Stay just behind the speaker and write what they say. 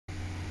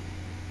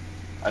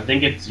I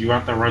think it's you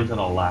have to run to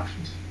the left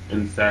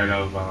instead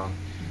of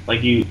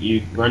like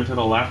you run to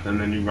the left and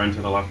then you run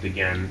to the left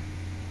again.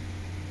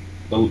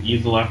 Go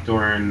use the left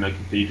door in the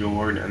cathedral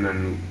ward and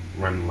then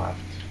run left.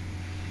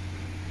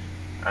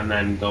 And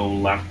then go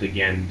left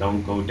again.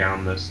 Don't go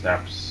down the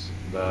steps,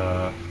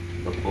 the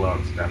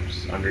pull-out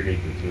steps underneath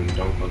the tomb.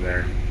 Don't go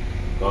there.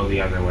 Go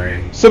the other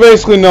way. So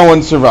basically, no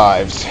one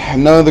survives.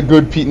 None of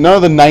the none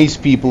of the nice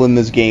people in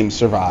this game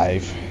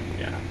survive.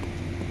 Yeah.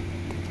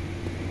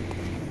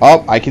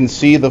 Oh, I can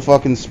see the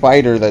fucking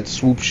spider that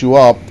swoops you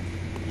up.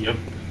 Yep.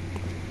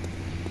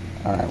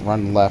 All right,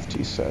 run left.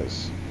 He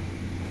says.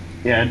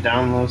 Yeah,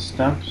 down those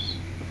steps.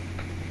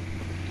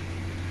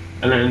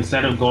 And then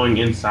instead of going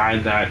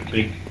inside that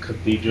big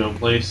cathedral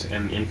place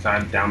and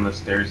inside down the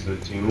stairs to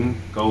the tomb,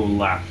 go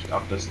left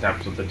up the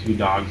steps with the two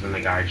dogs and the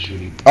guy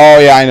shooting. Oh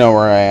yeah, I know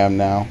where I am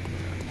now.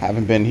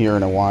 Haven't been here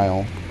in a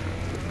while.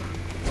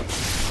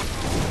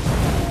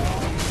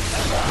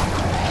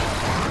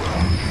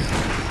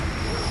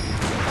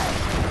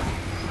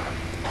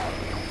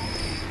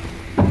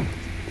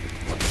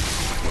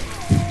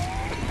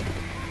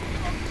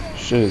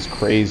 Shit is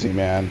crazy,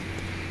 man.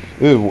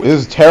 Ew,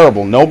 this is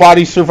terrible.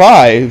 Nobody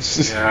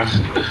survives. Yeah.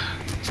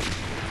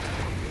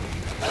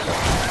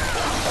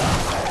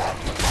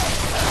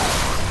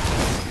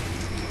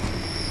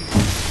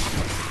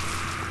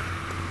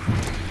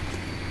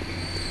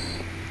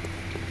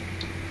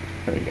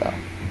 There you go.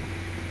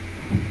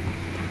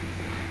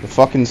 The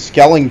fucking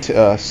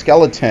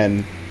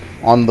skeleton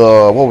on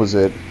the, what was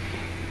it?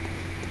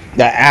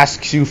 That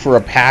asks you for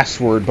a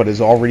password but is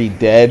already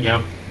dead.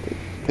 Yep.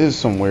 This is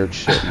some weird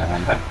shit,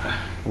 man.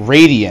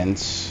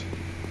 Radiance.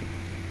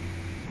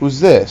 Who's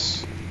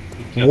this?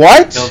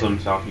 What? He killed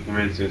himself. He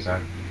committed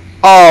suicide.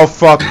 Oh,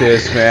 fuck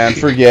this, man.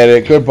 Forget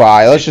it.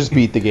 Goodbye. Let's just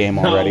beat the game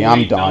already.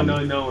 I'm done.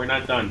 No, we're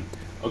not done.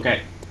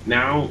 Okay,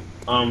 now,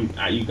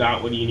 you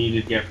got what you need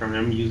to get from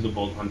him. Use the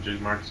Bolt Hunter's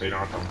mark so you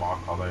don't have to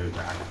walk all the way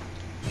back.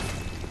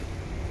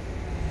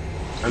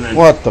 And then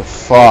What the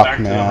fuck, back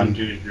to the man?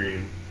 Hunter's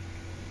Dream.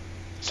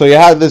 So you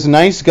have this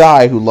nice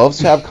guy who loves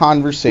to have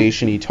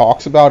conversation. He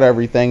talks about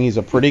everything. He's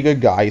a pretty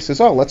good guy. He says,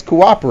 oh, let's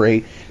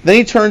cooperate. Then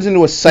he turns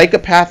into a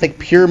psychopathic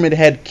pyramid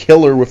head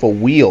killer with a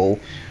wheel.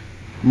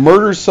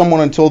 Murders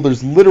someone until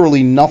there's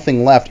literally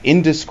nothing left.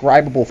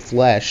 Indescribable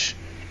flesh.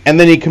 And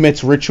then he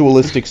commits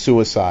ritualistic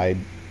suicide.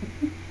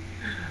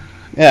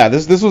 Yeah,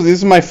 this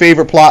is my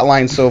favorite plot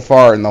line so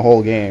far in the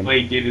whole game.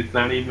 Wait, dude, it's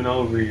not even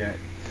over yet.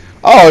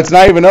 Oh, it's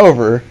not even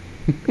over.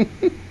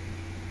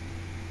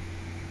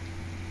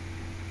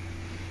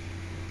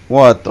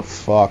 What the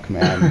fuck,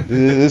 man?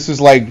 This is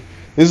like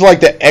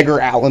the Edgar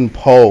Allan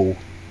Poe.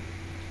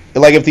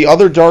 Like if the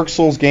other Dark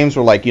Souls games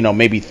were like, you know,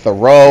 maybe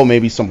Thoreau,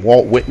 maybe some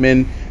Walt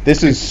Whitman,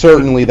 this is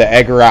certainly the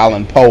Edgar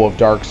Allan Poe of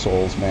Dark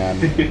Souls,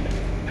 man.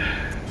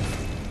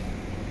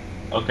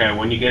 Okay,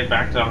 when you get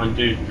back to the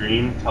Hunter's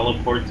Dream,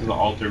 teleport to the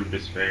Altar of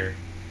Despair.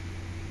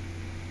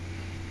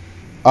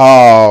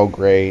 Oh,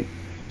 great.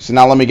 So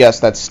now let me guess,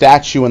 that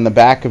statue in the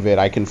back of it,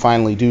 I can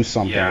finally do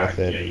something with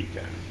it. Yeah, you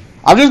can.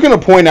 I'm just going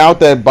to point out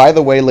that, by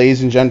the way,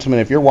 ladies and gentlemen,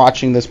 if you're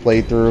watching this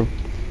playthrough,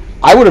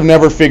 I would have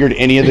never figured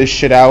any of this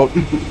shit out.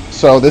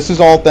 So this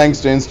is all thanks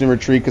to Instant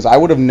Retreat, because I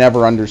would have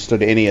never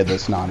understood any of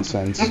this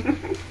nonsense.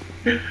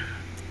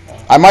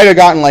 I might have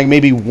gotten, like,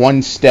 maybe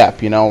one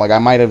step, you know? Like, I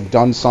might have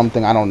done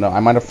something, I don't know. I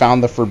might have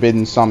found the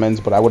forbidden summons,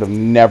 but I would have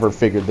never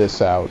figured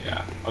this out.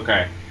 Yeah,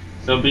 okay.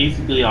 So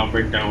basically, I'll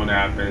break down what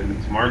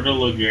happens. Margo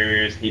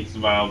Logarius hates the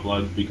Vile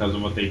Bloods because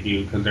of what they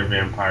do, because they're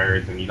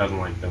vampires, and he doesn't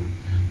like them.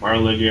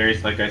 Margo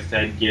Logarius, like I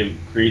said,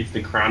 creates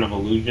the Crown of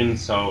Illusion,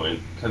 so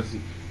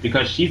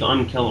because she's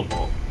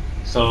unkillable.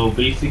 So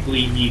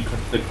basically, he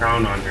puts the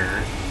crown on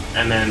her,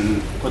 and then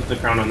puts the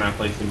crown on that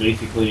place, and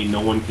basically no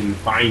one can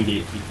find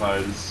it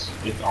because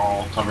it's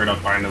all covered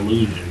up by an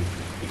illusion,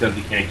 because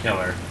he can't kill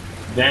her.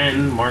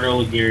 Then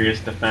Margo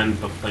Logarius defends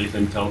the place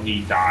until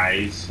he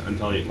dies,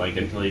 until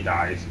he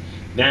dies.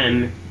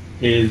 Then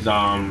his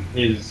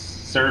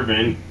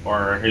servant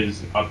or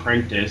his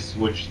apprentice,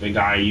 which the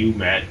guy you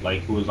met,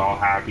 like who was all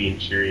happy and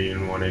cheery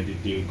and wanted to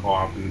do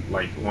co-op and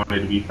like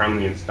wanted to be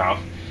friendly and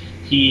stuff,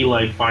 he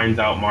like finds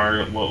out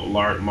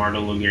what Marta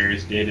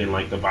Logarius did, and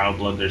like the Vile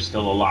Blood, they're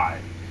still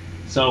alive.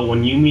 So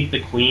when you meet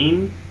the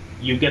Queen,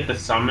 you get the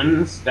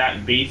summons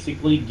that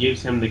basically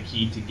gives him the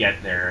key to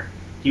get there.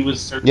 He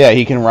was searching. Yeah,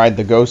 he can ride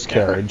the ghost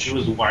carriage. He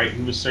was white.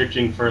 He was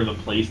searching for the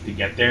place to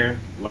get there.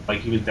 Like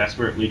he was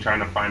desperately trying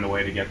to find a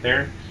way to get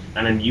there,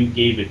 and then you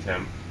gave it to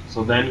him.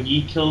 So then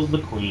he kills the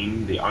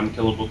Queen, the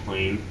unkillable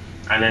Queen,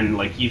 and then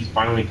like he's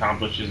finally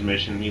accomplished his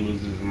mission. He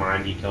loses his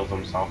mind. He kills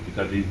himself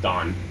because he's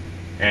done.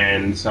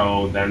 And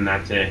so then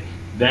that's it.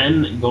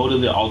 Then go to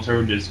the Altar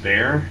of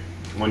Despair.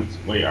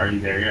 Wait, are you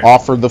there yet?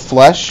 Offer the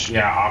flesh?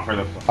 Yeah, offer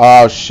the flesh.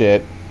 Oh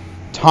shit.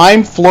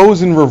 Time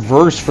flows in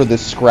reverse for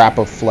this scrap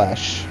of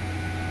flesh.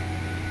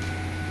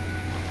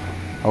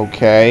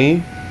 Okay.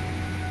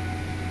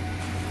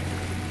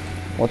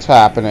 What's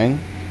happening?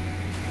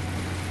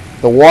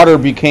 The water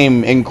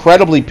became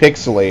incredibly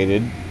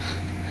pixelated.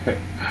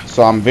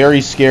 So I'm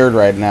very scared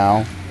right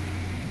now.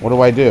 What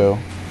do I do?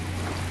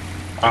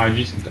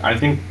 I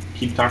think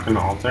keep talking to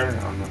Alter.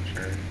 I'm not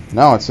sure.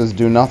 No, it says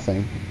do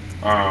nothing.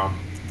 Uh,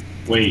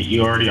 Wait,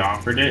 you already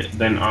offered it?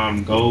 Then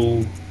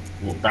go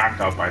back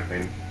up. I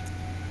think.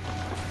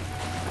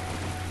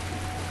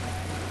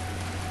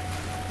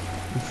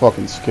 I'm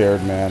fucking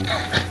scared, man.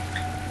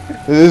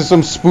 This is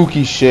some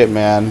spooky shit,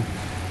 man.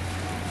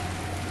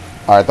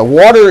 Alright, the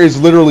water is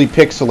literally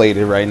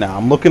pixelated right now.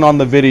 I'm looking on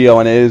the video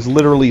and it is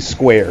literally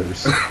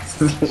squares.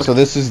 So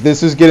this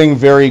is getting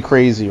very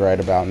crazy right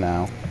about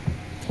now.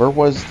 Where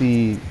was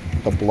the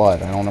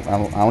blood? I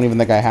don't even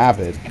think I have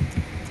it.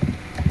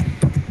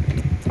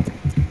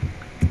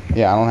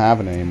 Yeah, I don't have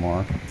it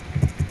anymore.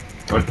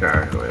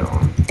 Okay, wait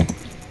on.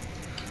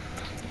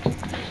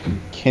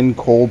 Kin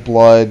cold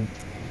blood.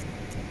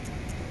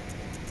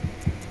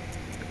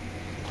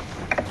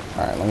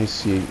 Alright, let me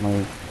see.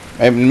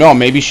 No,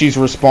 maybe she's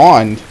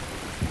respawned.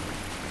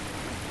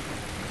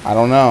 I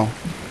don't know.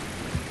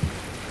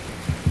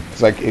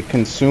 It's like it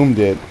consumed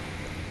it.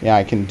 Yeah,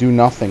 I can do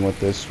nothing with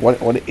this.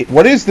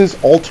 What is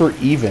this alter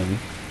even?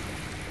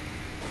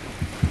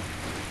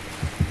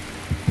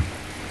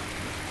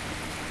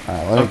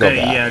 Alright, let me go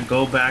back. Yeah,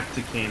 go back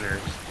to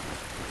Caners.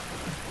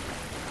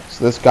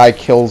 So this guy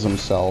kills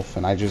himself,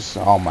 and I just...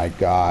 Oh my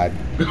god.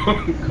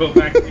 Go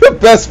back to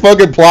best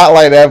fucking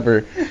plotline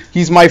ever.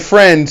 He's my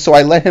friend, so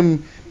I let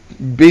him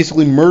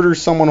basically murder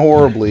someone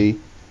horribly.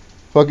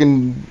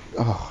 Fucking...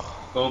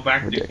 Oh, go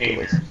back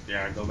ridiculous. to Caners.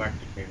 Yeah, go back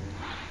to Caners.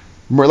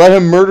 Let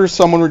him murder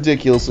someone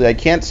ridiculously. I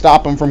can't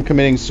stop him from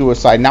committing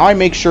suicide. Now I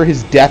make sure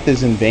his death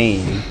is in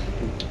vain.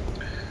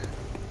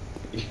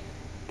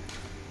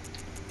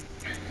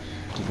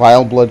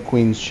 Vile Blood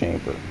Queen's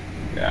Chamber.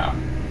 Yeah.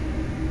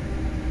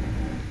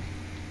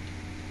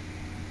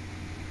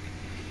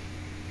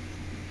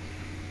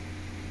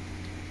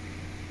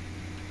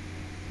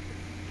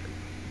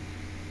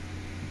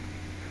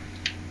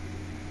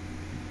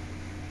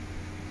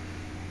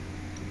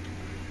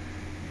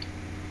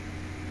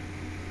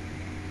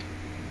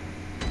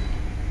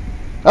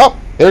 Oh,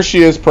 there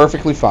she is,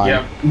 perfectly fine.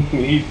 Yep,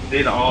 he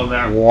did all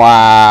that.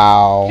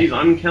 Wow. She's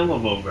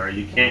unkillable, bro.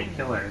 You can't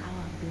kill her.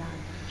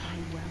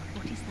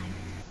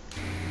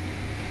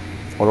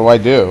 What do I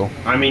do?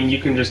 I mean, you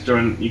can just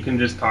join. You can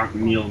just talk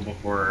Neil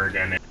before her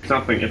again. It's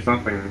nothing. It's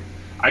nothing.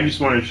 I just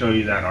want to show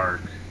you that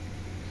arc.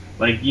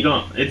 Like you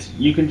don't. It's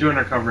you can join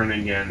her covering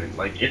again.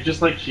 It's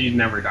just like she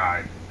never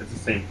died. It's the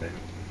same thing.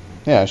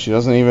 Yeah, she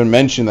doesn't even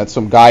mention that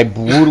some guy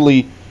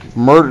brutally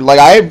murdered. Like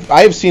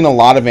I have seen a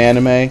lot of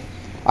anime.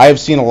 I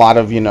have seen a lot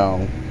of,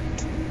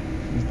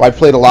 I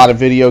played a lot of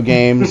video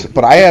games,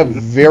 but I have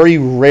very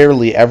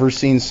rarely ever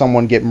seen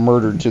someone get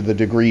murdered to the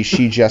degree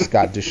she just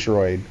got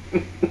destroyed.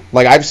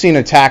 Like, I've seen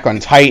Attack on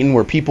Titan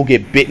where people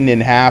get bitten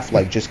in half,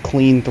 like, just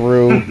clean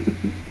through.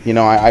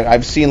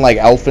 I've seen, like,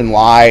 Elfen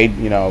Lied,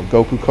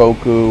 Goku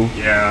Koku.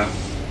 Yeah.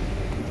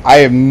 I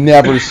have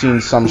never seen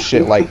some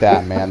shit like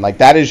that, man. Like,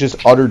 that is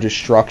just utter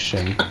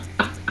destruction.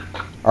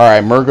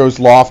 Alright, Murgo's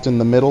Loft in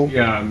the middle?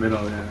 Yeah,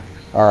 middle, yeah.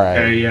 Alright.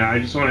 Okay, yeah, I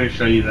just wanted to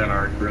show you that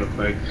arc real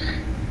quick.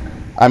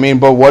 I mean,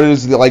 but what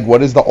is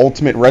the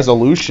ultimate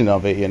resolution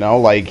of it,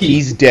 Like,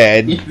 he's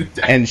dead,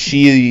 and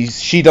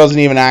she doesn't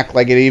even act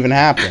like it even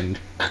happened.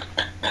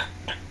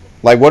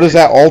 Like, what does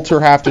that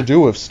altar have to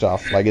do with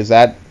stuff? Like,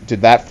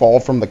 did that fall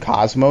from the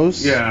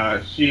cosmos?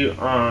 Yeah,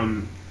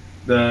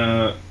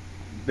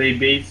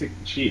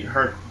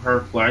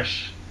 her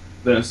flesh,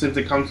 since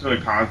it comes from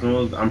the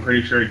cosmos, I'm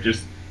pretty sure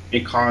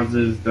it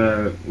causes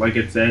like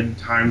it said,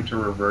 time to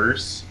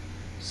reverse.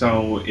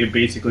 So it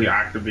basically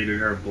activated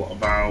her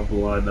vile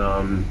blood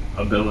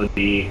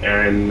ability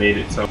and made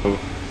it so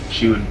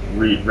she would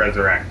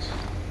resurrect.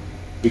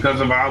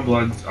 Because of vile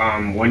bloods,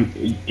 when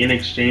in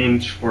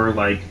exchange for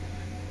like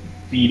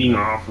feeding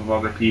off of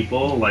other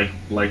people, like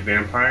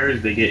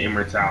vampires, they get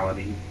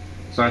immortality.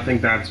 So I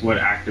think that's what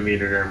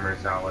activated her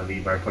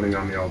immortality by putting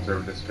on the altar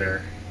of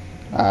despair.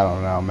 I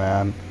don't know,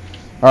 man.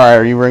 All right,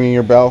 are you ringing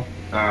your bell?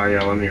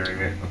 Yeah, let me ring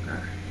it. Okay.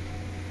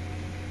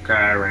 Okay,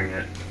 I rang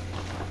it.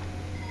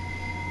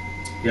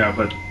 Yeah,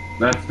 but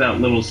that's that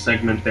little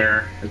segment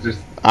there. It's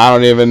just... I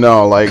don't even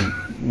know, like,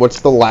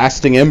 what's the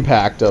lasting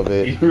impact of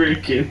it? He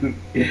freaking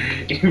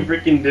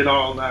did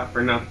all that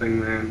for nothing,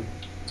 man.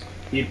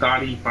 He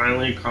thought he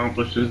finally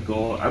accomplished his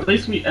goal. At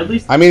least...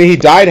 I mean, he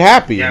died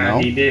happy, Yeah,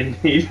 he did.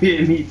 He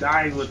did. He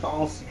died with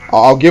all smiles.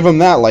 I'll give him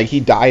that. Like, he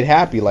died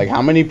happy. Like,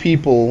 how many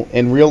people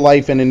in real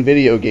life and in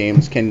video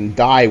games can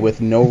die with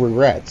no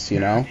regrets, He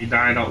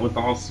died with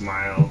all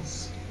smiles.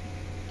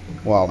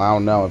 Well, I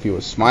don't know if he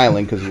was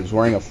smiling because he was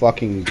wearing a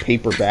fucking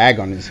paper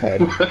bag on his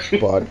head,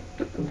 but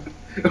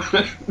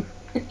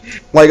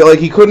like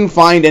he couldn't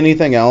find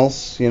anything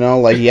else,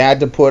 Like he had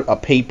to put a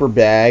paper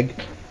bag.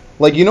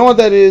 Like, you know what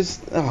that is?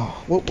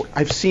 Oh,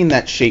 I've seen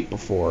that shape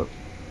before.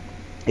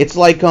 It's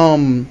like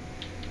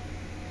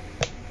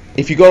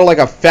if you go to like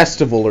a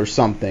festival or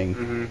something.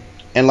 Mm-hmm.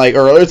 And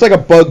or it's like a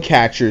bug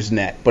catcher's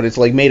net, but it's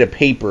like made of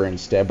paper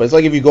instead. But it's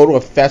like if you go to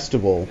a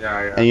festival,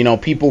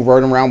 and people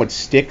run around with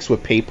sticks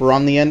with paper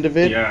on the end of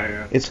it.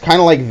 Yeah. It's kind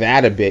of like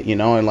that a bit,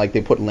 and like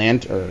they put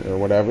lantern or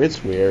whatever.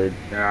 It's weird.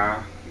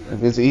 Yeah,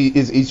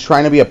 He's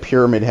trying to be a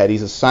Pyramid Head.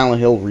 He's a Silent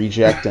Hill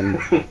reject, and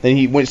then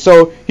he went.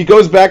 So he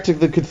goes back to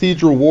the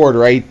Cathedral Ward,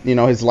 right? You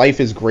know, his life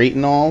is great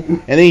and all,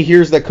 and then he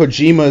hears that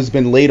Kojima has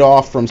been laid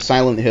off from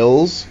Silent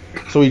Hills,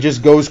 so he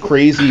just goes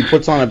crazy. He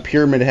puts on a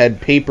Pyramid Head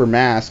paper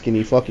mask, and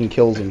he fucking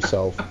kills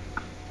himself.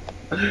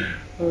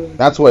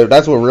 That's what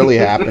really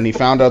happened. He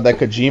found out that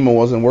Kojima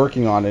wasn't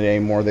working on it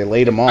anymore. They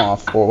laid him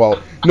off. Or,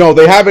 well, no,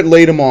 they haven't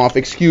laid him off.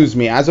 Excuse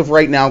me. As of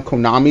right now,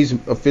 Konami's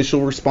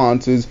official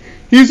response is,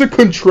 he's a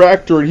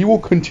contractor and he will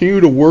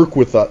continue to work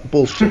with us.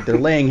 Bullshit. They're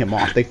laying him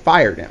off. They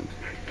fired him.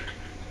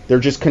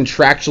 They're just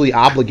contractually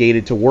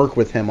obligated to work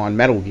with him on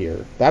Metal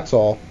Gear. That's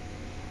all.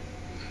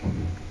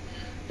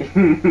 They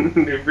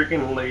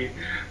freaking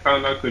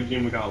found out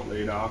Kojima got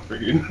laid off.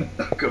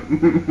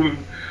 Freaking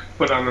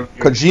put on a...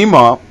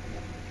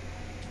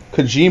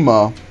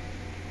 Kojima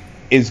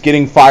is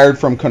getting fired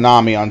from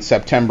Konami on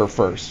September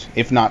 1st,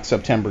 if not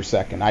September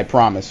 2nd, I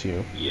promise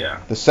you.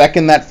 Yeah. The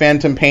second that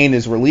Phantom Pain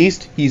is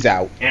released, he's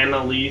out.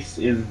 Annalise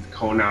is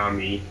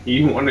Konami.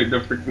 He wanted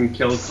to freaking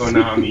kill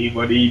Konami,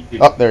 but he...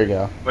 Oh, there you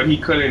go. But he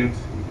couldn't.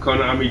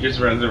 Konami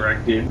just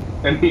resurrected.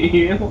 And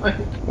he, like...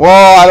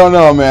 Well, I don't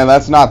know, man.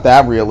 That's not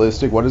that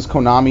realistic. What does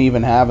Konami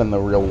even have in the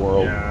real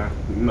world? Yeah,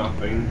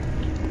 nothing.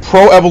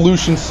 Pro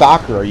Evolution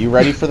Soccer. Are you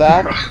ready for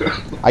that?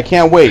 I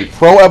can't wait.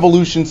 Pro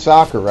Evolution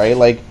Soccer, right?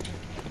 Like,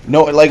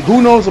 no, like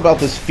who knows about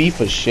this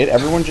FIFA shit?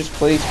 Everyone just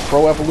plays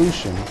Pro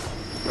Evolution.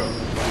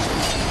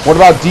 What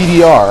about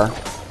DDR?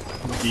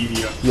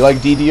 DDR. You like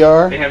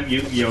DDR? They have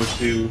Yu-Gi-Oh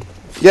too.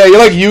 Yeah, you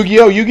like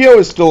Yu-Gi-Oh? Yu-Gi-Oh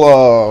is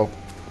still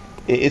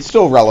it's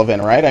still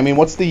relevant, right? I mean,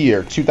 what's the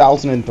year?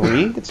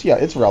 2003?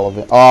 It's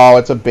relevant. Oh,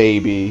 it's a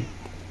baby.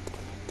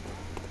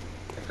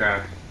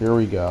 Okay. Here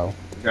we go.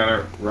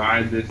 Gotta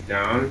ride this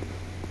down.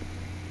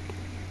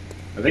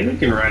 I think we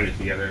can ride it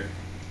together.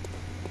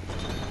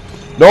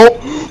 Nope.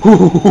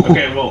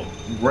 Okay, well,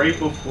 right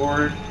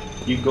before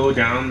you go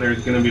down,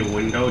 there's gonna be a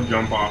window.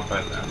 Jump off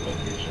at that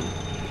location.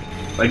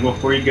 Like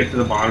before you get to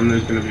the bottom,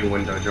 there's gonna be a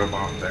window. Jump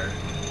off there.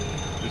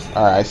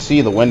 All right, I see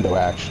the window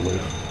actually.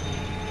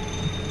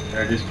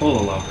 Yeah, just pull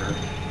the lever.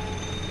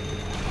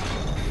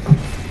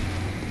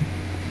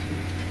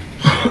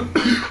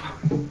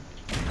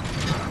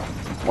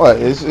 What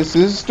is this?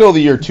 Is still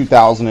the year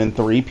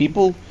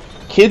 2003.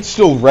 Kids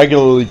still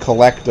regularly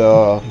collect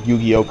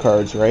Yu-Gi-Oh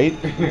cards, right?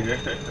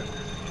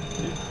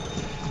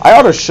 I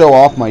ought to show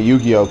off my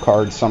Yu-Gi-Oh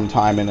cards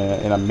sometime in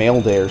a mail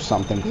day or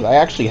something, because I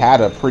actually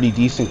had a pretty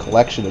decent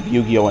collection of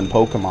Yu-Gi-Oh and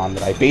Pokemon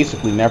that I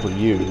basically never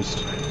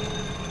used.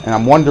 And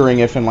I'm wondering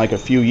if in like a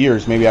few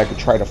years maybe I could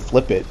try to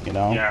flip it, you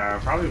know? Yeah,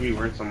 it'd probably be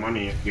worth some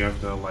money if you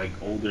have the like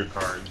older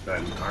cards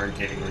that aren't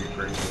getting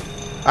reprinted.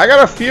 I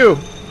got a few.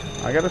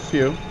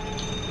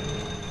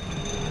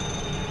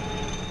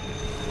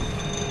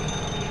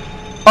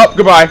 Oh,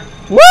 goodbye.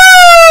 Woo!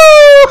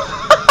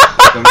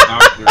 Don't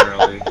talk too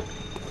early.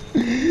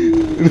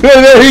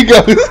 There he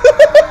goes.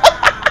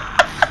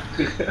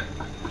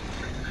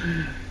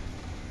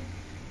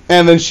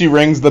 And then she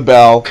rings the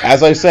bell.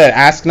 As I said,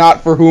 ask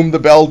not for whom the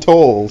bell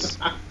tolls.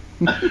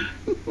 That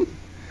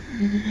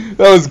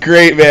was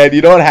great, man.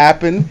 You know what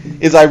happened?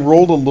 Is I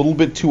rolled a little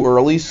bit too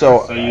early,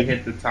 so you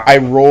hit the top. I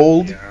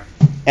rolled,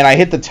 and I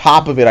hit the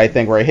top of it, I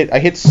think, where I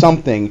hit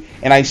something,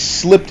 and I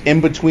slipped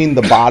in between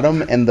the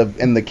bottom and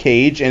the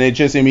cage, and it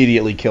just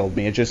immediately killed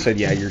me. It just said,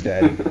 "Yeah, you're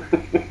dead."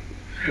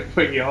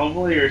 But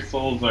hopefully your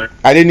souls are.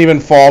 I didn't even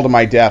fall to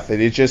my death.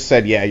 It just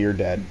said, "Yeah, you're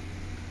dead."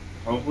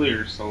 Hopefully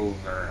your souls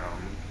are.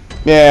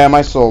 Yeah,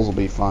 my souls will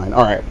be fine.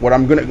 All right. What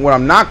I'm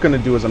not gonna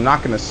do is I'm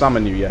not gonna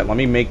summon you yet. Let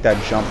me make that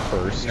jump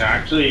first. Yeah,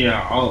 actually,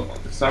 I'll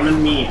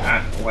summon me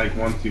at like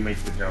once you make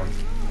the jump,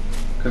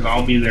 because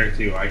I'll be there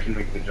too. I can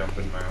make the jump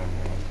in my own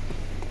world.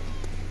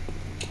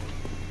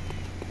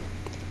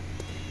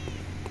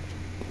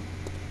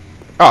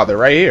 Oh, they're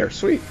right here.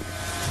 Sweet.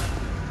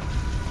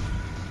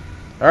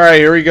 All right,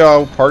 here we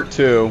go. Part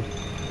 2.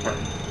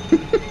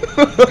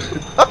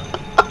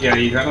 Yeah,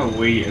 you gotta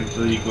wait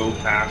until you go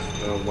past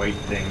the white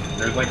thing.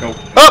 There's like a...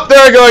 Oh, there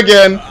I go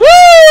again!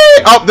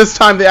 Whee! Oh, this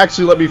time they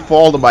actually let me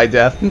fall to my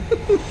death.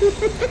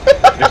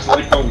 There's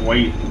like a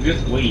white...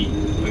 Just wait.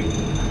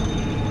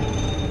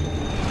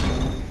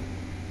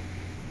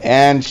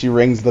 And she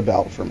rings the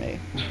bell for me.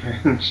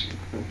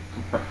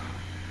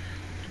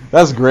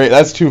 That's great.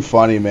 That's too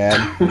funny,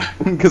 man.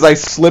 Because I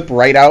slip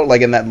right out,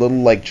 like in that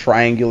little, like,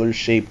 triangular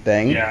shaped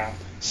thing. Yeah.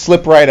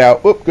 Slip right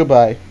out. Oop,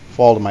 goodbye.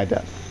 Fall to my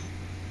death.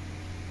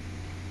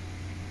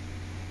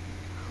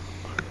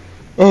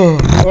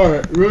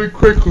 Alright, really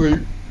quickly.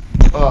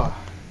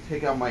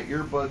 Take out my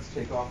earbuds,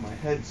 take off my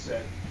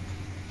headset.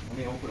 Let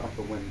me open up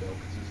the window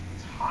because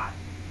it's hot.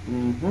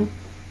 Mm-hmm.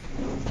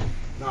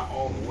 Not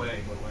all the way,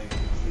 but like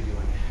maybe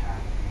like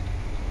half.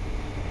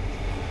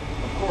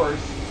 Of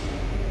course,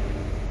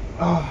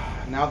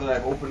 now that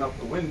I've opened up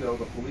the window,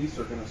 the police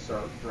are going to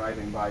start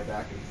driving by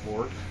back and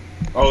forth.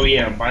 Oh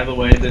yeah, by the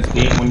way, this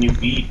game, when you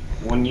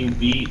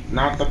beat,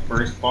 not the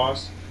first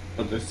boss,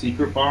 but the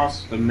secret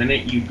boss, the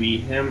minute you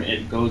beat him,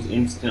 it goes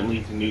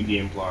instantly to New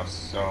Game Plus,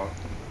 so...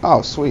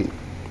 Oh, sweet.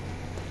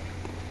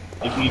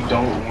 if you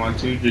don't want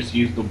to, just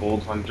use the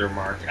Bolt Hunter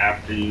mark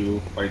after you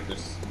fight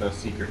the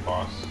secret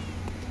boss.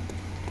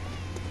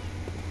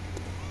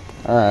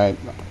 Alright.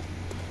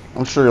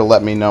 I'm sure you'll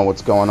let me know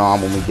what's going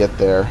on when we get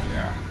there.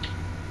 Yeah.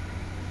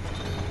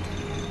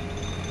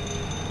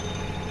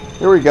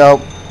 Here we go.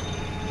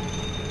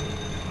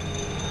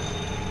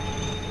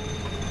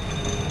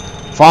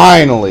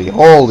 Finally!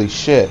 Holy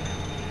shit.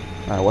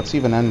 Alright, what's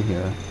even in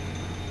here?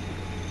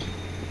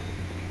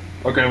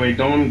 Okay, wait,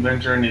 don't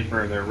venture any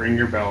further. Ring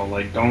your bell.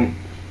 Like, don't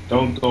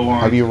go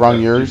on. Have you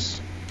rung yours?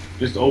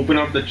 Just open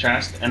up the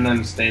chest and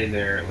then stay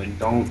there. Like,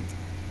 don't...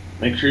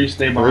 Make sure you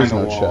stay behind the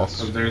wall,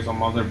 because there's a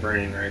mother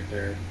brain right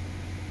there.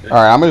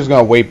 Alright, I'm just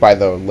gonna wait by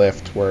the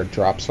lift where it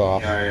drops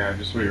off. Yeah,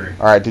 just wait right.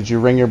 Alright, did you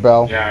ring your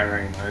bell? Yeah, I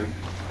rang mine.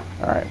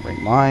 Alright,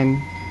 ring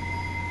mine.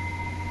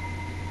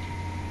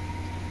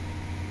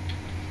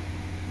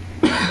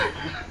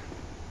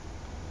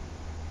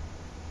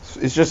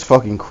 It's just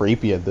fucking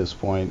creepy at this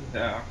point.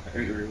 Yeah, it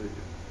really is.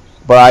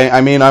 But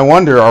I mean, I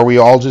wonder, are we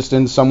all just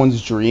in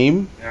someone's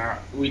dream? Yeah,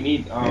 we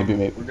need,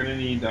 maybe. We're gonna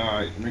need,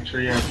 make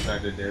sure you have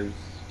sedatives.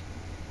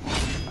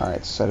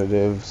 Alright,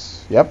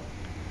 sedatives. Yep.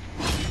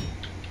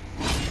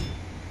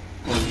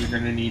 Because you're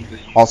gonna need to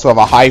also have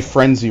a high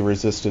frenzy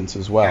resistance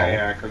as well.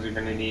 Yeah, because you're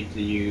gonna need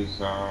to use,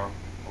 a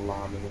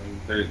lot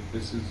of them.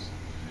 This is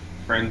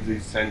Frenzy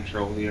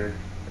Central here.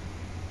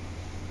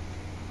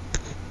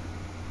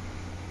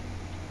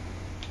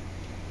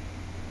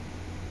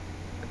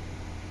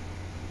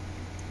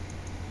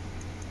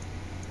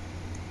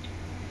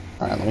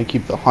 Alright, let me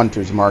keep the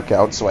hunter's mark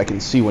out so I can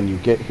see when you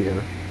get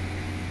here.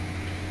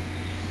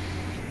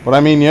 But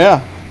I mean,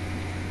 yeah.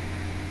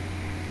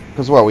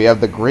 Because what, we have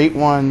the great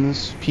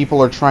ones.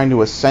 People are trying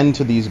to ascend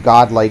to these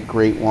godlike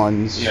great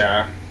ones.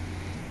 Yeah.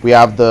 We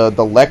have the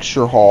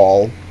lecture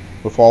hall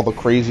with all the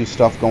crazy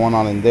stuff going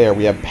on in there.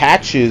 We have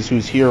Patches,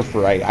 who's here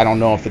for, I don't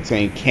know if it's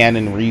any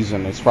canon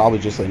reason. It's probably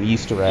just an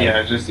Easter egg.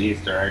 Yeah, just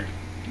Easter egg.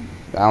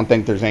 I don't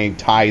think there's any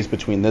ties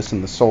between this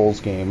and the Souls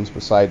games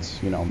besides,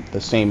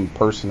 the same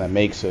person that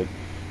makes it.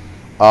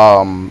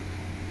 But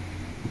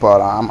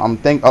I'm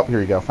thinking... Oh, here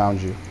you go.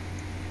 Found you.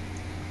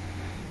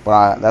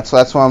 But that's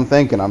what I'm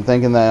thinking. I'm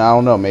thinking that, I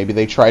don't know, maybe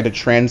they tried to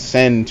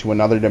transcend to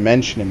another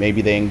dimension and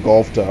maybe they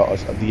engulfed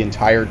the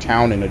entire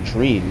town in a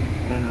dream.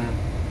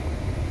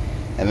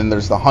 Mm-hmm. And then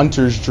there's the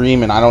hunter's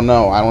dream, and I don't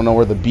know. I don't know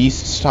where the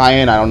beasts tie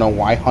in. I don't know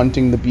why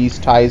hunting the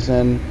beast ties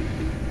in.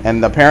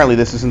 And apparently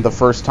this isn't the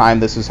first time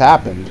this has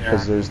happened,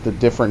 because there's the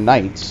different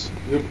nights.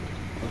 Yep.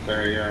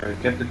 Okay,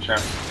 get the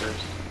chest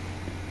first.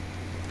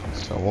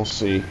 So we'll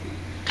see.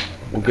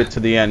 We'll get to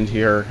the end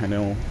here, and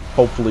it'll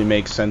hopefully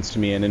make sense to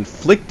me. An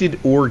inflicted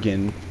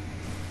organ.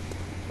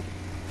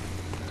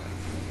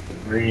 The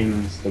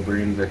brains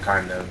are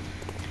kind of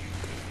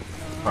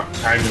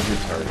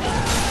retarded.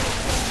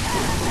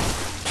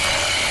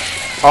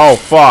 Oh,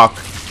 fuck.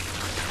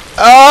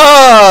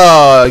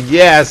 Oh,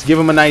 yes, give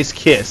him a nice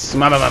kiss.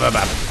 How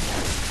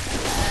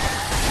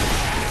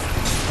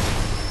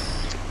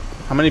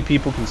many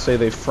people can say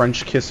they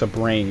French kiss a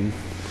brain?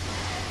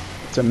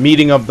 It's a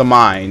meeting of the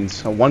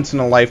minds, a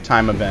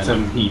once-in-a-lifetime event. It's a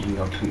meeting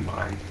of the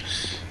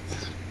minds.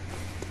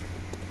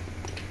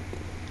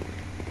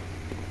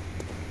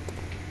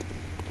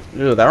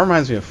 Ew, that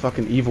reminds me of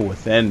fucking Evil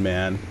Within,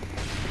 man.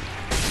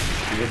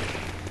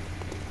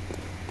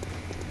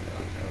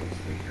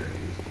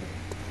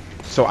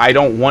 So I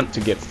don't want to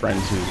get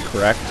frenzied,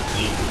 correct?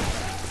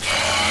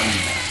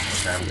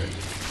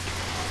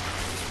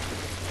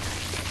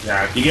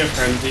 Yeah, if you get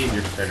frenzied,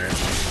 you're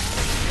finished.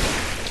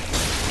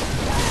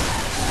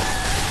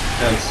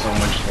 It does so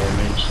much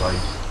damage.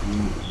 Like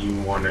you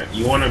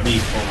wanna be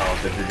full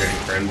health. If you're getting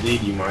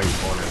frenzied, you might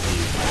wanna be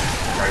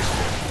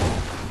priceless.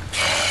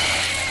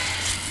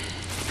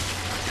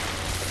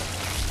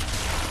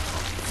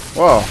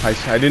 Whoa,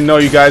 I didn't know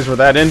you guys were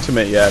that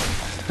intimate yet.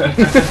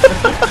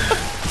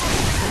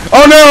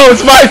 Oh no,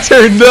 it's my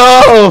turn,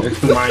 no!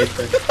 It's my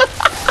turn.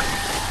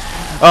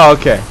 Oh,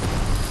 okay.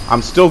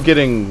 I'm still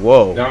getting,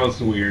 whoa. That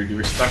was weird, you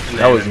were stuck in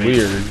that was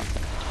weird.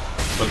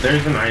 But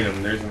there's an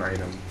item,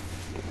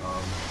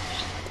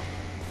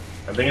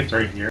 I think it's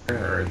right here,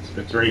 or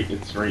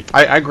it's right.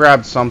 I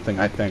grabbed something,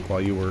 I think,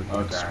 while you were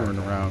screwing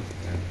around.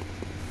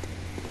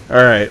 Yeah.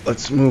 Alright,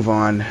 let's move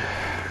on.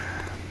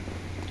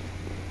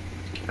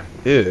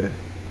 Ew.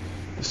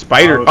 The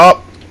spider,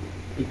 up!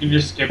 You can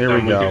just skip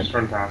them, we can just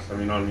run past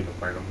them, you don't need to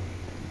fight them.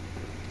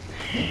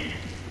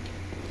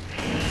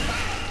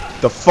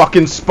 The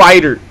fucking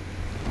spider!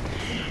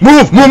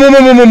 Move!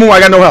 I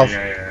got no health!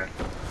 Yeah.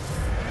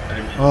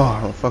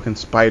 Oh, the fucking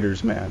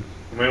spiders, man.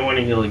 You might want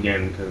to heal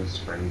again, because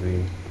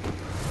frenzy.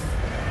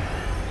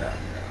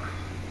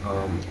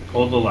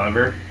 Pull the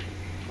lever.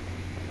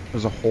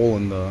 There's a hole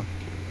in the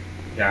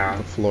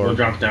floor. We'll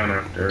drop down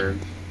after.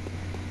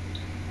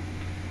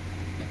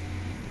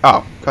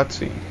 Oh,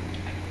 cutscene.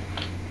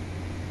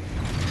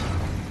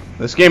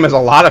 This game has a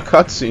lot of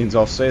cutscenes,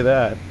 I'll say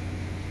that.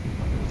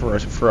 For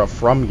a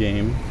From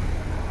game.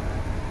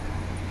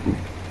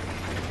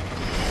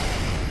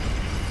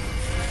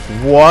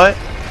 What?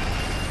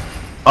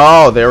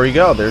 Oh, there we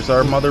go. There's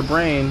our mother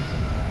brain.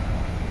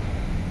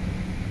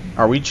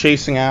 Are we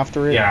chasing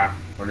after it? Yeah,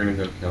 we're gonna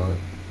go kill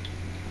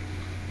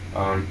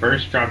it.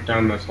 First drop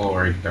down this hole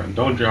right there.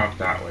 Don't drop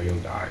that way, you'll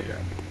die, yeah.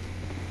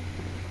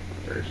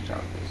 First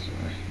drop this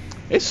way.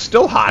 It's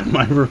still hot in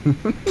my room.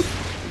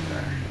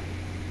 Okay.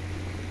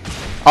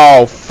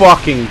 Oh,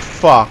 fucking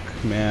fuck,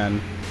 man.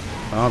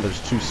 Oh,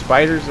 there's 2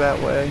 spiders that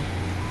way.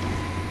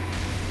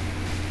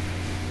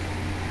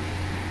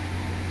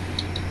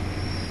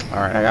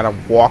 Alright, I gotta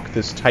walk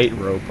this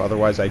tightrope,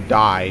 otherwise I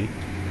die.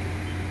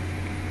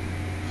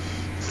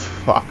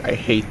 Fuck, I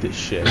hate this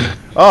shit.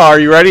 Oh, are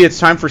you ready? It's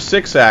time for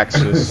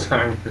 6-axis. It's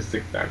time for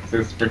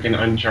 6-axis. Freaking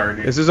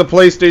Uncharted. This is a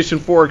PlayStation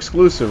 4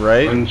 exclusive,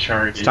 right?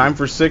 Uncharted. It's time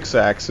for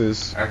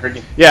 6-axis. I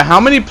freaking... Yeah, how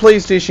many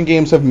PlayStation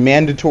games have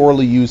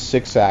mandatorily used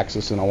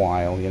 6-axis in a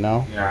while, you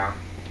know? Yeah.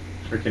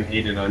 Freaking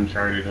hated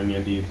Uncharted when you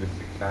had to use the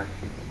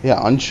 6-axis. Yeah,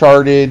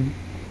 Uncharted.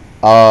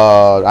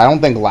 I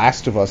don't think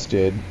Last of Us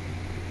did.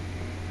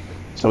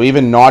 So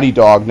even Naughty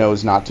Dog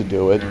knows not to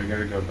do it. Yeah, we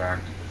gotta go back.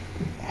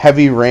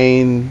 Heavy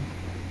Rain.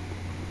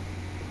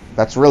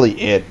 That's really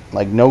it.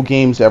 Like, no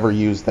games ever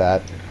used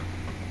that.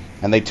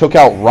 And they took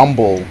out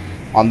Rumble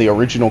on the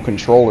original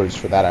controllers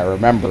for that, I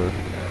remember.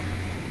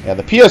 Yeah,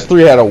 the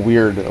PS3 had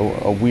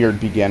a weird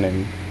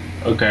beginning.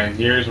 Okay,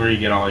 here's where you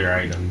get all your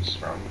items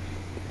from.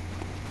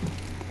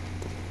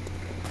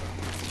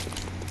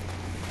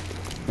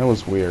 It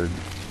was weird.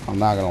 I'm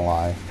not gonna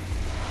lie.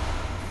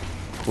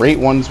 Great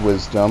One's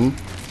Wisdom.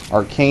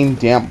 Arcane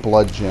Damp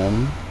Blood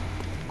Gem.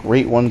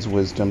 Great One's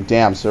Wisdom.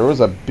 Damn, so there was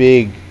a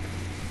big...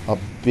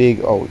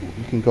 Oh,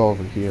 you can go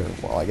over here.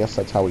 Well, I guess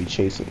that's how we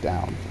chase it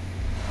down.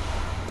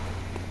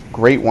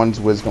 Great One's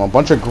Wisdom. A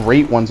bunch of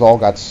Great Ones all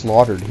got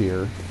slaughtered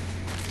here.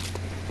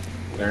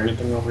 Is there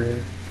anything over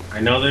here? I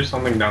know there's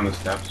something down the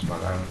steps,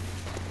 but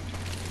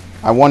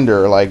I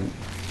wonder, like...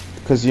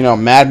 Because, you know,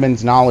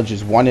 Madman's Knowledge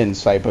is 1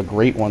 insight, but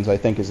Great Ones, I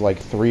think, is like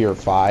 3 or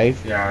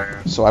 5.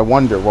 Yeah. So I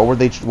wonder, what were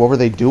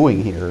they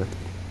doing here?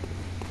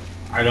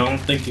 I don't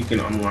think you can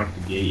unlock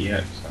the gate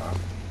yet, so...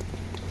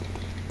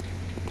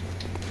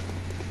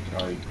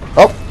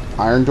 Oh!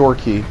 Iron door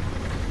key.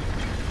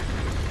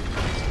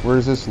 Where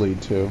does this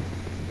lead to?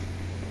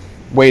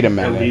 Wait a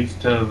minute. It leads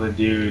to the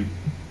dude...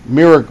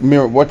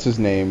 Mirror, what's his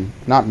name?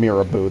 Not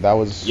Mirabu, that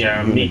was...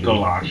 Yeah,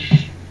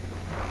 Mikolash.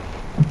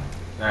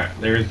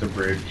 There's the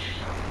bridge.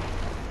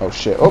 Oh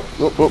shit. Oh,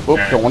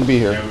 Okay. Don't want to be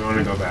here. Yeah, we want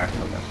to go back.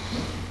 Okay.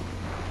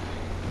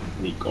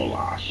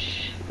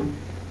 Mikolash.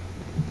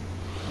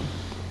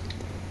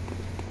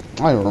 I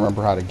don't even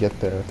remember how to get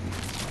there.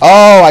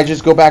 Oh, I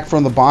just go back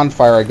from the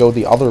bonfire. I go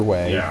the other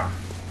way. Yeah.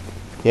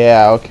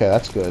 Yeah, okay,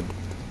 that's good.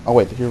 Oh,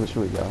 wait, here we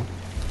go.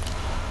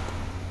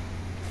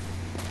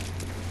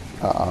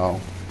 Uh-oh.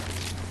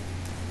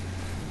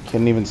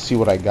 Can't even see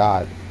what I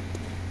got.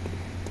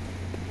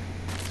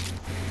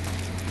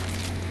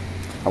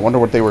 I wonder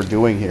what they were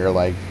doing here,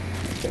 like,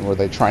 were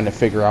they trying to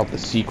figure out the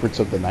secrets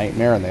of the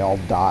nightmare and they all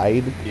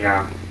died?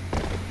 Yeah.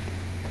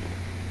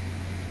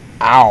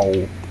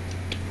 Ow.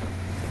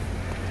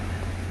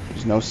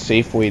 There's no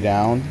safe way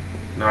down?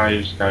 No,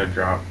 you just gotta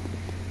drop.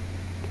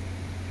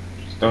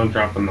 Just don't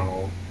drop in the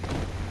hole.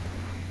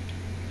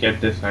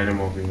 Get this item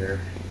over here.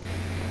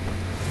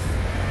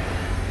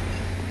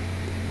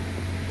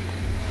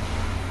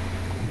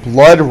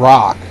 Blood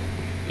Rock.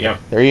 Yep.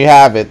 There you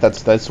have it.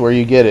 That's where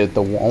you get it.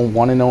 The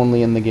one and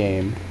only in the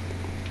game.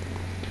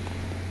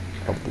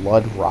 A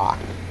Blood Rock.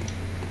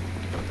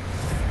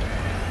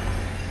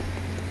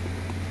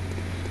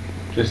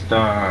 Just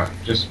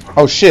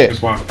Oh shit.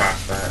 Just walk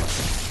past that.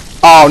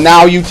 Oh,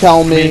 now you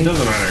tell I mean, me. it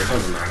doesn't matter. It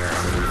doesn't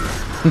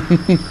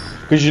matter.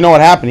 Because you know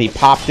what happened? He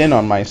popped in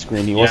on my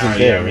screen. He wasn't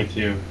there. Yeah, me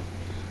too.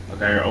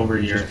 Okay, over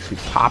here. He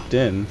popped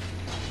in.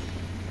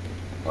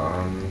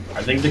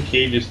 I think the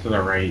cage is to the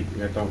right.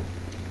 You have to...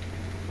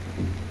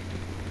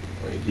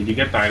 Wait, did you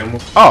get the item?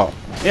 Oh,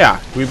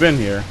 yeah. We've been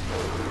here.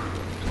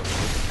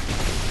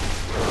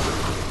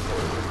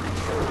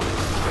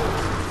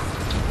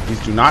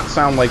 These do not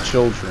sound like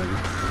children.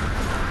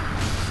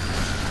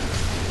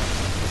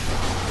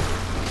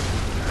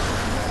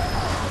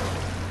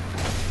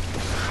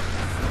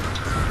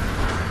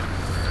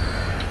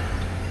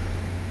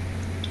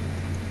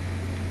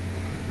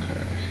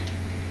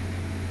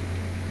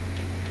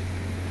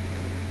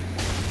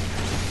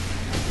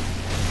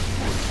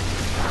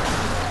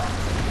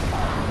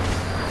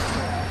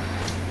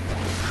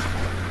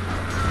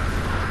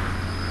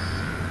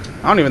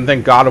 I don't even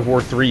think God of War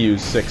 3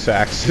 used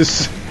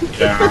 6-axis.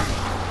 Yeah.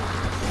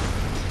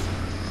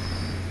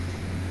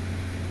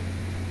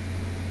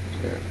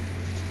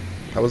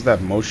 That was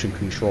that motion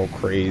control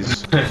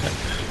craze.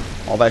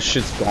 All that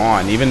shit's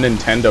gone. Even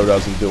Nintendo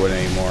doesn't do it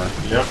anymore.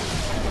 Yep.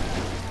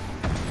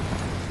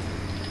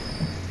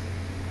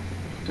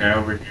 Okay,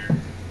 over here.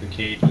 The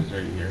cage is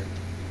right here.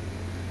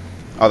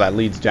 Oh, that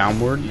leads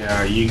downward?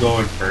 Yeah, you go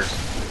in first.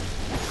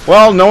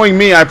 Well, knowing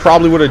me, I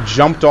probably would have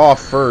jumped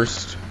off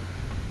first.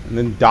 And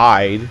then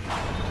died.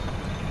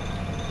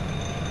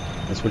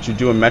 That's what you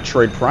do in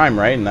Metroid Prime,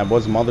 right? And that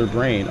was Mother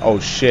Brain. Oh,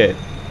 shit.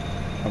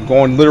 I'm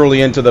going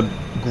literally into the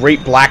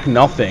Great Black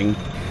Nothing.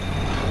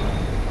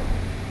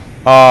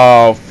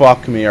 Oh,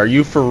 fuck me. Are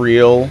you for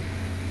real?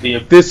 The,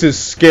 This is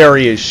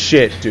scary as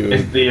shit, it's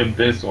dude. the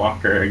Abyss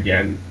Walker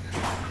again.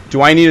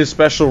 Do I need a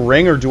special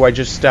ring, or do I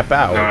just step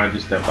out? No, I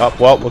just step up.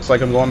 Well, looks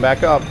like I'm going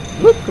back up.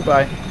 Whoop,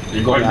 goodbye.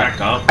 You're going back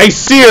up? I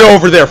see it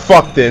over there.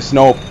 Fuck this.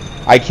 Nope.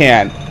 I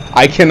can't.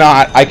 I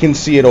cannot. I can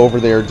see it over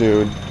there,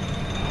 dude.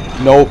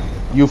 Nope.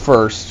 You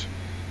first.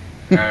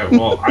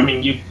 Well, I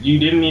mean, you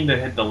didn't need to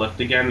hit the lift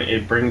again.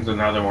 It brings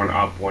another one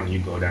up when you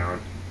go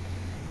down.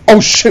 Oh,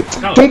 shit.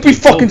 No, Don't be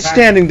dude, go fucking back.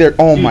 standing there.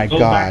 Oh, Dude, my go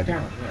God. back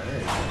down. Yeah, there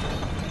you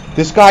go.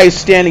 This guy is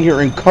standing here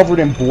and covered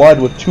in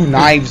blood with 2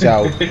 knives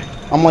out.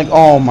 I'm like,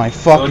 oh, my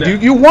fuck.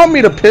 Dude, you want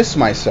me to piss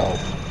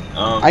myself.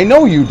 I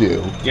know you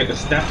do. You have to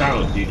step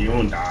out, dude. You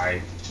won't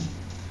die.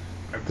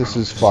 This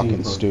is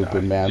fucking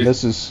stupid, man.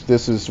 This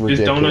is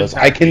ridiculous.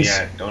 I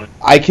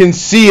can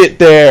see it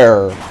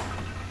there.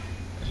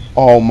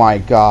 Oh my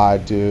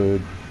god,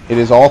 dude. It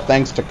is all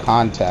thanks to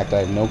contact. I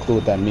have no clue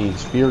what that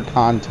means. Fear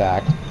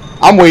contact.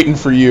 I'm waiting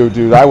for you,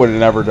 dude. I would have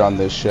never done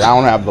this shit. I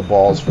don't have the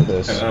balls for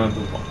this. I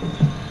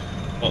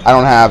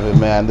don't have it,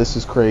 man. This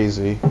is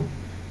crazy.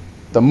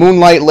 The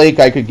Moonlight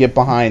Lake I could get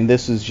behind.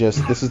 This is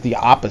the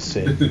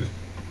opposite.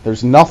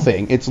 There's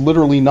nothing. It's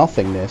literally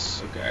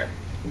nothingness. Okay.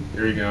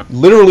 Here we go.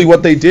 Literally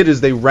what they did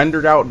is they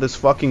rendered out this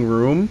fucking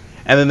room,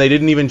 and then they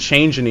didn't even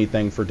change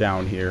anything for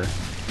down here.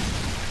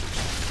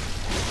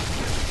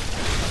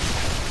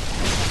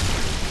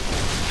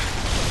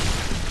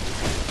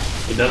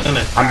 It doesn't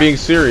attack. I'm being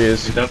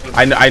serious. It doesn't.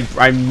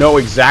 I know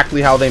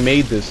exactly how they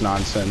made this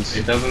nonsense.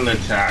 It doesn't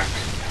attack.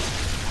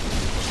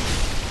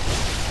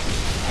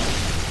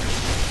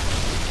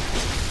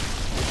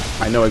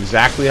 I know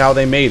exactly how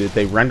they made it.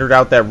 They rendered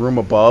out that room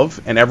above,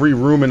 and every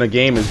room in a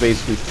game is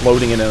basically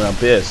floating in an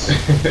abyss.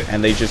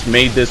 And they just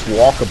made this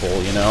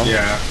walkable, you know?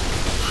 Yeah.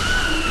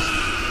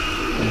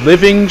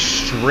 Living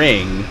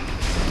string.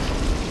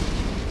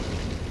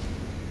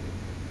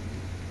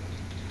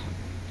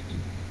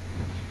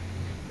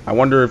 I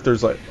wonder if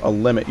there's like a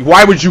limit.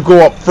 Why would you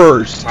go up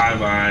first?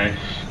 Bye-bye.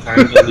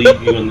 Time to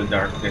leave you in the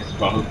darkness,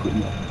 probably.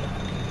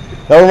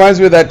 That reminds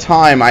me of that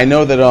time. I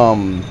know that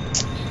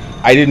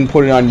I didn't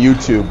put it on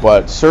YouTube,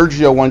 but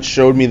Sergio once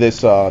showed me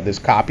this this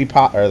copy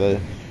pot, or the,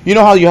 you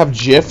know how you have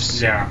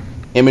GIFs, Yeah.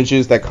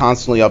 images that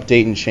constantly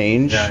update and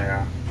change.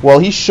 Yeah. Well,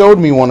 he showed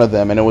me one of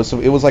them, and it was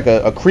like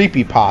a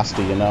creepy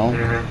pasta, you know.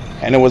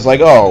 Mm-hmm. And it was like,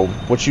 oh,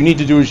 what you need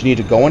to do is you need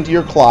to go into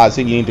your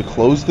closet, you need to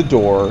close the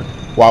door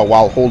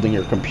while holding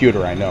your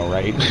computer. I know,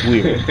 right? It's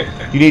weird.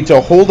 You need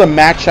to hold a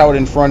match out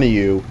in front of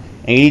you,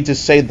 and you need to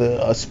say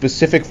a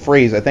specific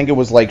phrase. I think it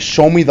was like,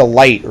 "Show me the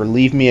light" or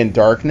 "Leave me in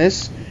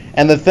darkness."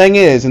 And the thing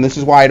is, and this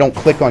is why I don't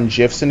click on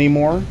GIFs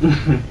anymore,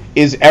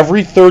 is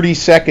every 30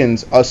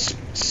 seconds a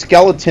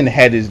skeleton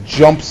head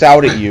jumps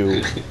out at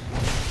you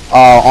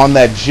on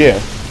that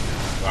GIF.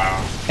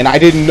 Wow. And I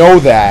didn't know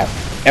that.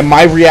 And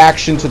my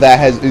reaction to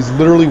that is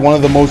literally one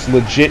of the most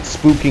legit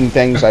spooking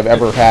things I've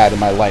ever had in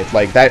my life.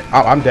 Like that,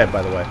 I'm dead,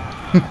 by the way.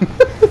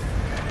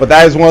 But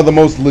that is one of the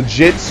most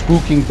legit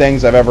spooking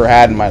things I've ever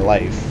had in my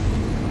life.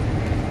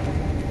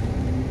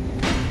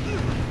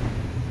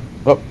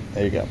 Oh,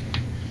 there you go.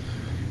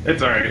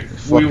 It's alright.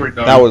 We were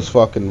done. That was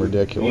fucking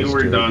ridiculous. We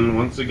were dude. done.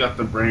 Once we got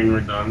the brain,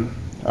 we're done.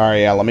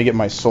 Alright, yeah, let me get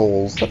my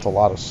souls. That's a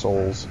lot of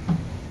souls.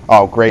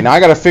 Oh, great. Now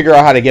I gotta figure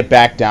out how to get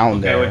back down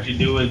there. Okay, what you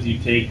do is you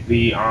take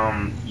the,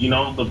 you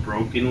know the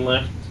broken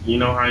lift? You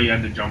know how you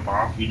had to jump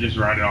off? You just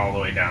ride it all the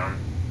way down.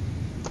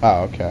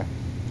 Oh, okay.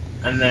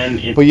 And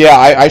then... But yeah,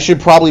 I should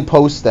probably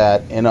post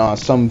that in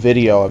some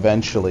video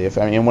eventually, if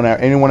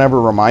anyone ever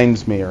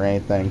reminds me or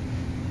anything.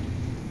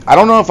 I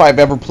don't know if I've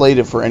ever played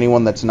it for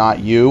anyone that's not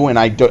you, and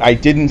I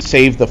didn't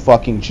save the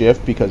fucking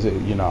GIF because,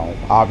 you know,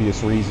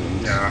 obvious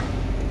reasons. Yeah.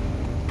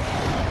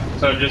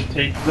 So just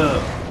take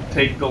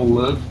the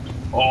lift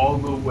all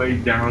the way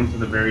down to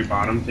the very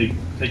bottom.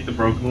 Take the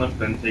broken lift,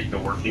 then take the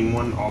working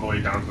one all the way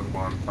down to the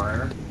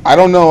bonfire. I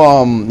don't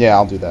know, yeah,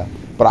 I'll do that.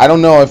 But I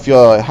don't know if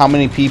how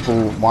many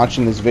people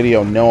watching this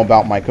video know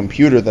about my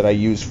computer that I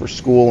use for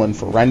school and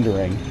for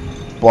rendering.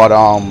 But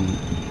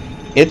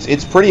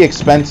it's pretty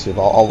expensive.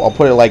 I'll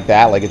put it like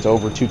that. Like it's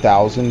over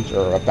 2,000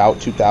 or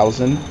about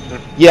 2,000.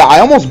 Yeah,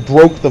 I almost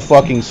broke the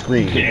fucking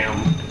screen.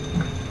 Damn.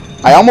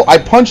 I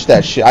punched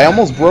that shit. I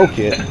almost broke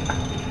it.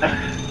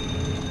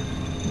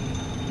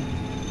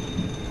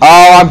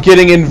 Oh, I'm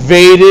getting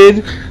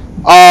invaded.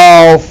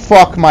 Oh,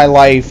 fuck my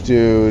life,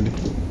 dude.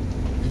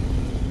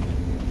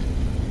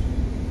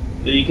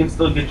 You can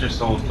still get your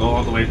souls. Go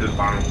all the way to the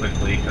bottom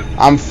quickly.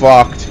 I'm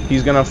fucked.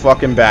 He's gonna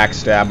fucking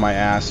backstab my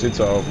ass. It's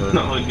over.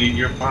 No, dude,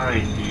 you're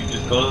fine, dude.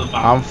 Just go to the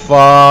bottom. I'm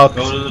fucked.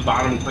 Go to the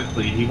bottom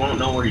quickly. He won't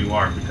know where you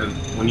are because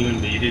when you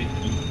invaded,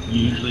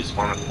 you usually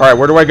spawn. Alright,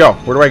 where do I go?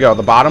 Where do I go?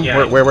 The bottom?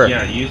 Yeah, Where?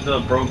 Yeah, use the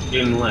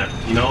broken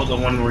lift. You know, the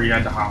one where you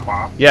had to hop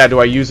off? Yeah, do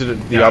I use it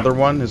at the other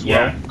one as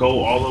well? Yeah,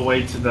 go all the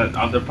way to the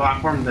other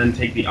platform, then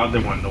take the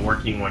other one, the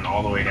working one,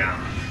 all the way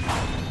down.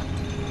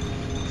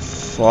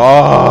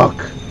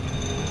 Fuck.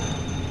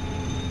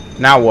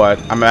 Now what?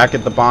 I'm back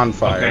at the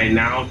bonfire. Okay,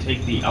 now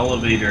take the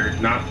elevator,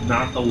 not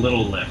the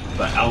little lift,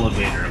 the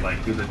elevator,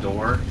 like through the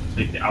door.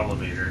 Take the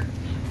elevator.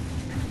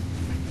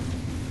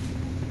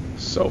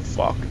 So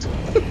fucked.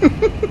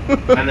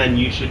 And then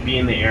you should be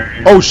in the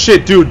area. Oh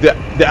shit, dude!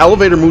 The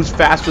elevator moves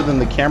faster than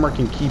the camera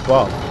can keep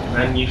up.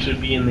 Then you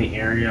should be in the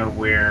area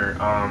where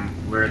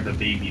the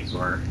babies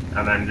were,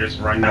 and then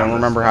just run down. I don't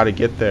remember how to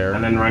get there.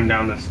 And then run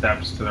down the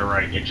steps to the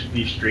right. It should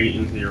be straight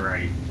into your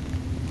right.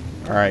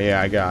 All right,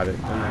 yeah, I got it.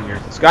 And then you're.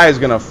 This guy is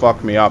gonna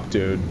fuck me up,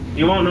 dude.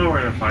 You won't know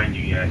where to find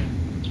you yet.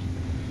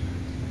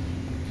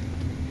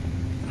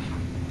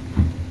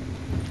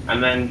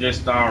 And then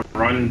just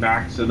run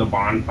back to the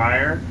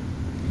bonfire.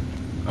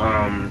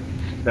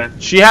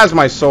 She has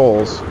my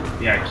souls.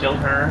 Yeah, kill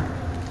her.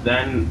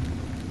 Then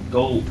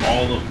go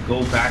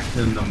back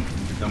to the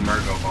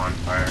Murgo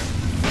bonfire.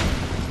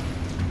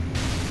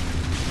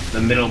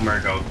 The middle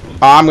Murgo.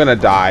 I'm gonna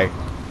die.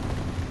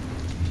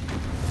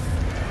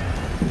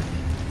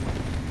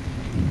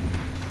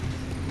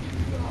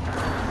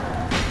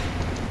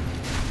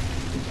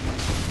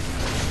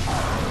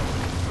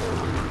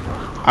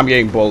 I'm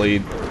getting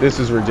bullied. This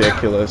is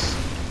ridiculous.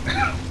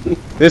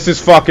 This is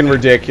fucking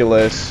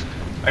ridiculous.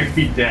 I'd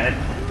be dead.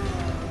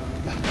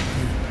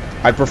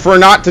 I'd prefer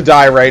not to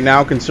die right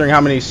now, considering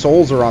how many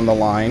souls are on the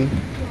line. You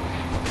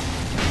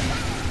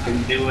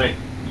can do it.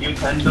 You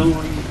can do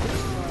it.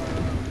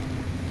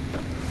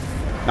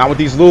 Not with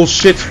these little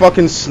shits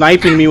fucking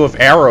sniping me with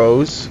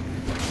arrows.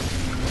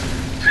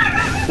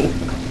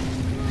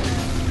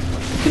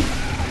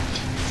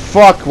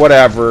 Fuck,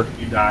 whatever.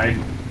 You died.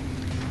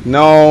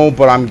 No,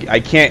 but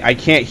I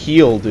can't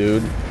heal,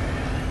 dude.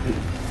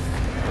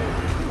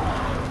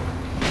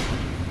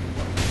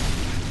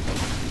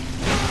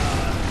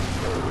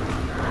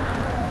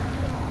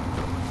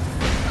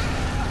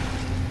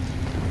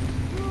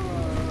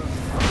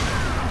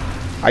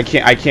 I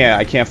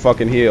can't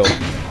fucking heal.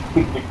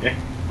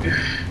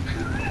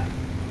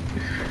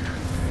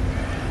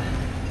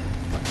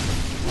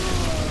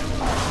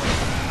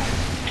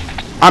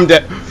 I'm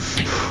dead.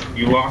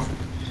 You lost.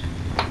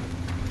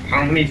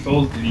 How many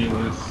souls did you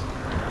lose?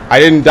 I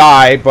didn't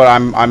die, but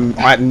I'm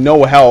at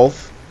no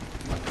health.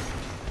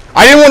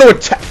 I didn't want to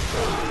attack.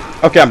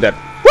 Okay, I'm dead.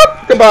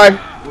 Whoop! Goodbye.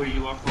 Wait,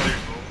 you lost all your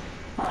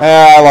souls?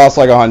 I lost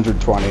like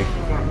 120.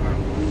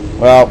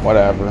 Well,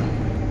 whatever.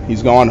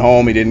 He's going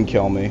home. He didn't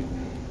kill me.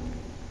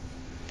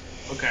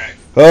 Okay.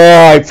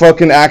 Oh, I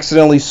fucking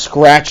accidentally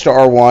scratched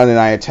R1 and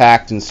I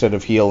attacked instead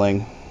of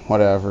healing.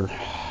 Whatever.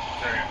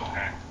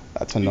 Okay.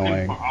 That's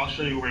annoying. I'll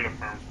show you where the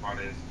farm spot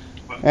is.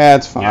 But Yeah,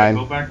 it's fine.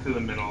 Go back to the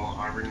middle.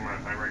 I ring my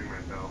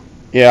bell.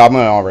 Yeah, I'm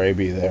gonna already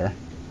be there.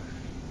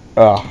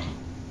 Ugh.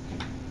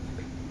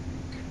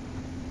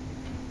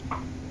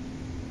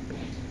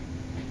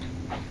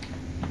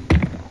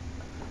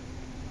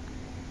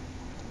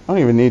 I don't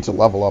even need to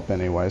level up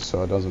anyway,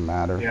 so it doesn't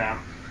matter. Yeah.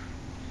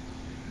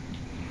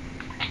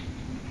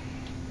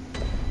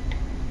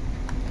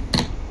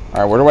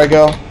 Alright, where do I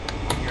go?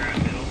 You're at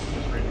middle.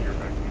 Just ring your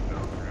back to the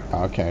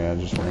bell. Okay, I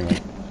just ring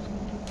it.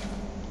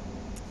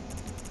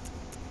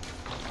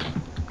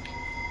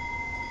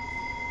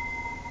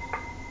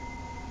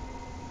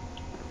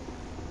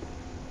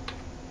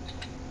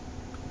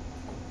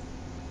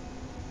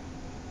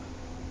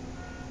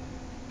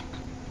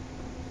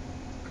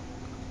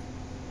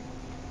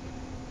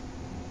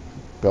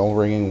 Bell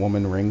ringing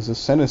woman rings a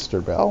sinister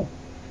bell.